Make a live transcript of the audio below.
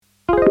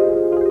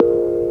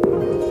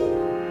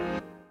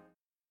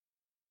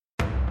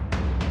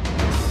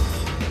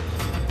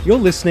You're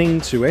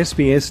listening to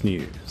SBS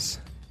News.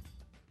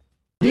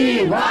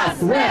 Give us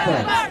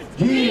weapons!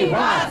 Give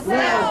us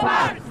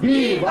leopards!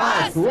 Give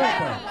us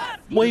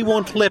weapons! We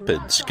want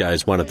leopards,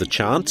 goes one of the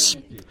chants.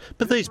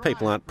 But these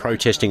people aren't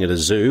protesting at a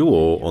zoo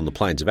or on the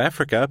plains of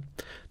Africa.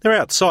 They're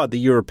outside the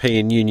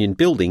European Union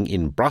building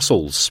in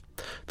Brussels.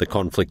 The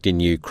conflict in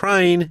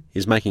Ukraine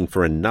is making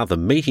for another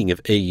meeting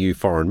of EU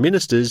foreign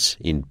ministers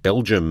in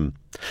Belgium.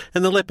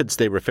 And the leopards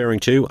they're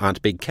referring to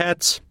aren't big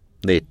cats,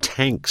 they're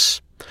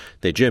tanks.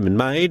 They're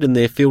German-made and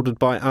they're fielded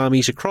by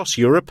armies across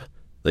Europe.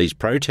 These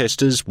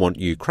protesters want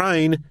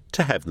Ukraine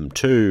to have them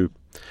too.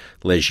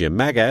 Lesia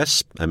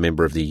Magas, a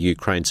member of the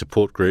Ukraine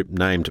support group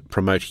named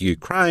Promote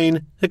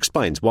Ukraine,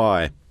 explains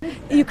why.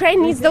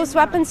 Ukraine needs those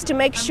weapons to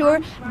make sure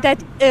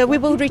that we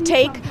will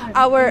retake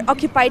our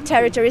occupied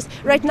territories.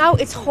 Right now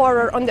it's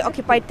horror on the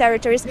occupied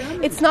territories.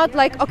 It's not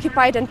like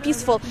occupied and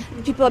peaceful.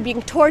 People are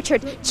being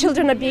tortured,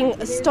 children are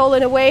being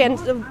stolen away and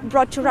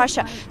brought to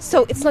Russia.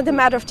 So it's not a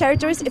matter of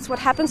territories, it's what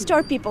happens to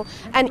our people.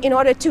 And in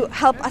order to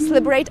help us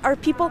liberate our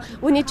people,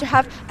 we need to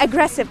have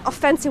aggressive,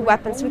 offensive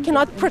weapons. We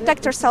cannot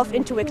protect ourselves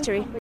into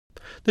victory.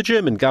 The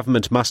German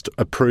government must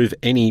approve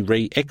any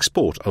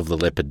re-export of the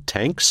Leopard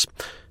tanks,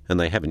 and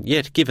they haven't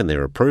yet given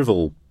their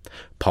approval.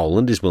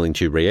 Poland is willing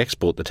to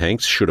re-export the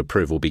tanks should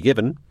approval be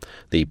given.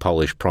 The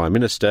Polish Prime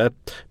Minister,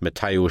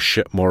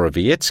 Mateusz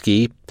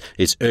Morawiecki,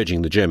 is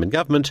urging the German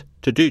government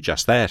to do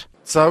just that.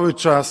 Cały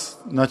czas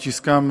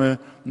naciskamy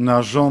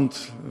na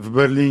rząd w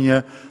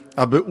Berlinie,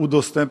 aby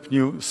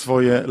udostępnił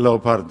swoje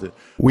leopardy.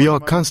 We are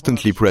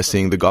constantly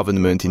pressing the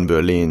government in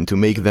Berlin to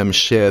make them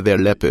share their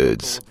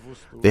leopards.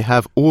 They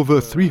have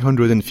over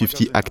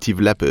 350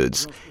 active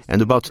leopards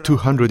and about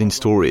 200 in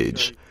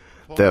storage.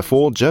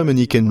 Therefore,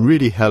 Germany can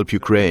really help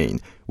Ukraine,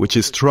 which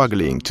is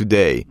struggling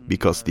today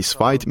because this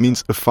fight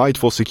means a fight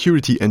for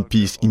security and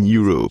peace in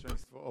Europe.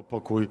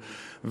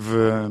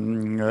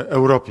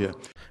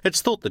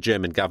 It's thought the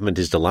German government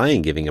is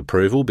delaying giving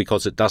approval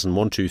because it doesn't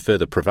want to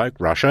further provoke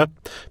Russia,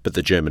 but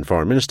the German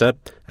Foreign Minister,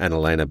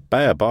 Annalena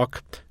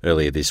Baerbock,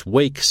 earlier this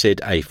week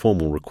said a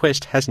formal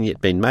request hasn't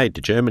yet been made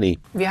to Germany.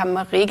 We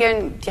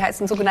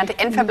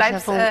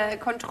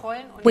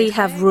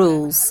have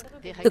rules.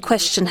 The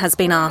question has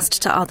been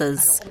asked to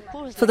others.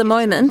 For the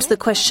moment, the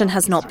question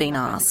has not been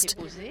asked.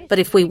 But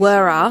if we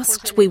were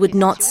asked, we would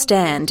not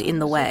stand in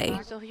the way.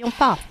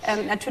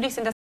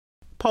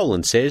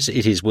 Poland says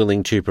it is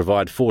willing to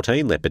provide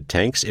 14 Leopard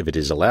tanks if it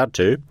is allowed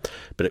to,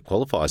 but it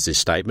qualifies this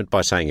statement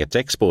by saying its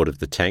export of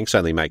the tanks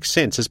only makes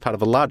sense as part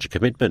of a larger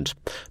commitment,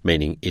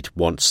 meaning it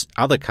wants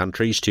other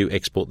countries to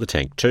export the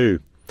tank too.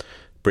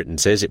 Britain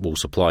says it will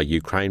supply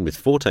Ukraine with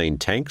 14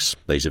 tanks.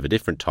 These are of a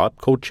different type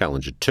called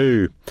Challenger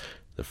 2.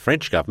 The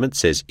French government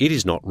says it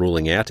is not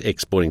ruling out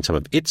exporting some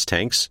of its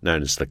tanks,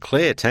 known as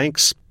Leclerc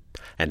tanks,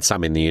 and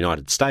some in the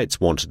United States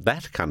want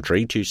that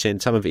country to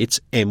send some of its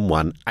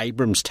M1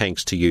 Abrams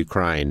tanks to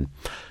Ukraine.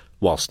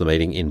 Whilst the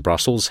meeting in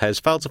Brussels has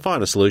failed to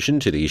find a solution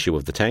to the issue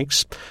of the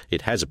tanks,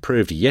 it has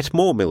approved yet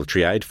more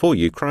military aid for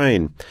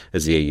Ukraine,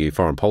 as the EU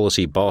foreign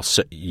policy boss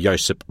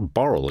Josep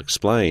Borrell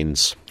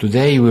explains.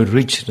 Today we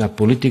reached a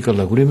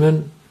political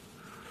agreement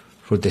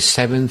for the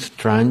 7th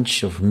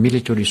tranche of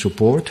military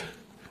support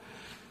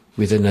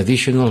with an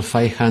additional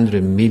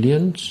 500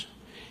 million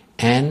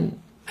and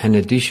an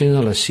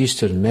additional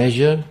assistance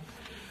measure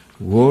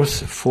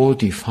worth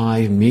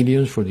 45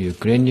 million for the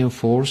Ukrainian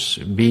force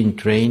being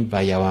trained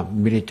by our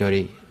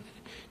military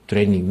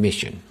training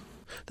mission.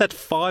 That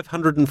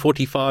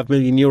 €545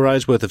 million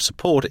worth of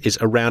support is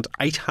around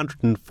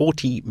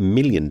 $840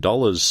 million,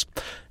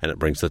 and it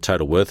brings the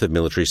total worth of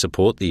military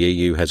support the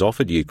EU has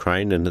offered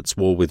Ukraine in its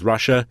war with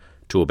Russia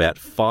to about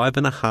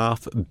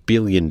 $5.5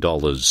 billion.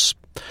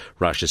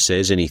 Russia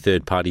says any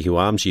third party who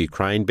arms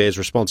Ukraine bears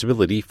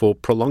responsibility for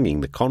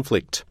prolonging the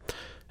conflict.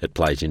 It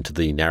plays into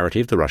the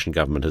narrative the Russian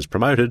government has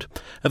promoted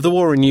of the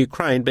war in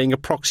Ukraine being a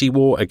proxy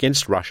war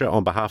against Russia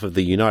on behalf of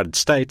the United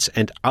States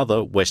and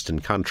other Western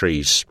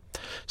countries.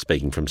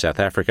 Speaking from South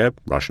Africa,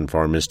 Russian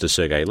Foreign Minister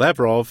Sergei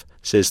Lavrov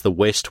says the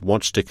West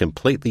wants to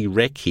completely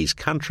wreck his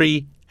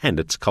country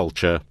and its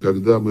culture.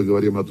 Когда мы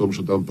говорим о том,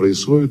 что там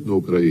происходит на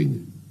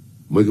Украине,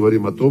 мы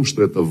говорим о том,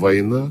 что это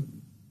война.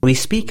 We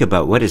speak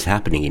about what is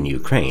happening in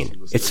Ukraine.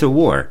 It's a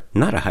war,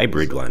 not a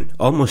hybrid one,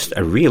 almost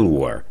a real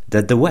war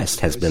that the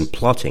West has been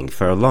plotting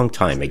for a long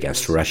time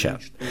against Russia.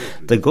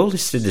 The goal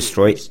is to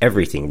destroy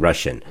everything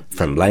Russian,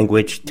 from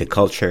language to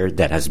culture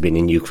that has been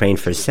in Ukraine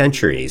for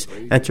centuries,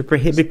 and to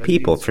prohibit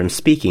people from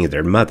speaking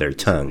their mother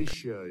tongue.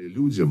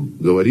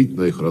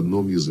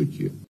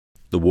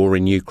 The war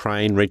in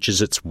Ukraine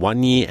reaches its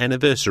one-year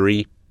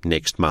anniversary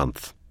next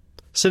month.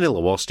 Sunil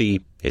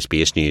Awasthi,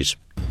 SBS News.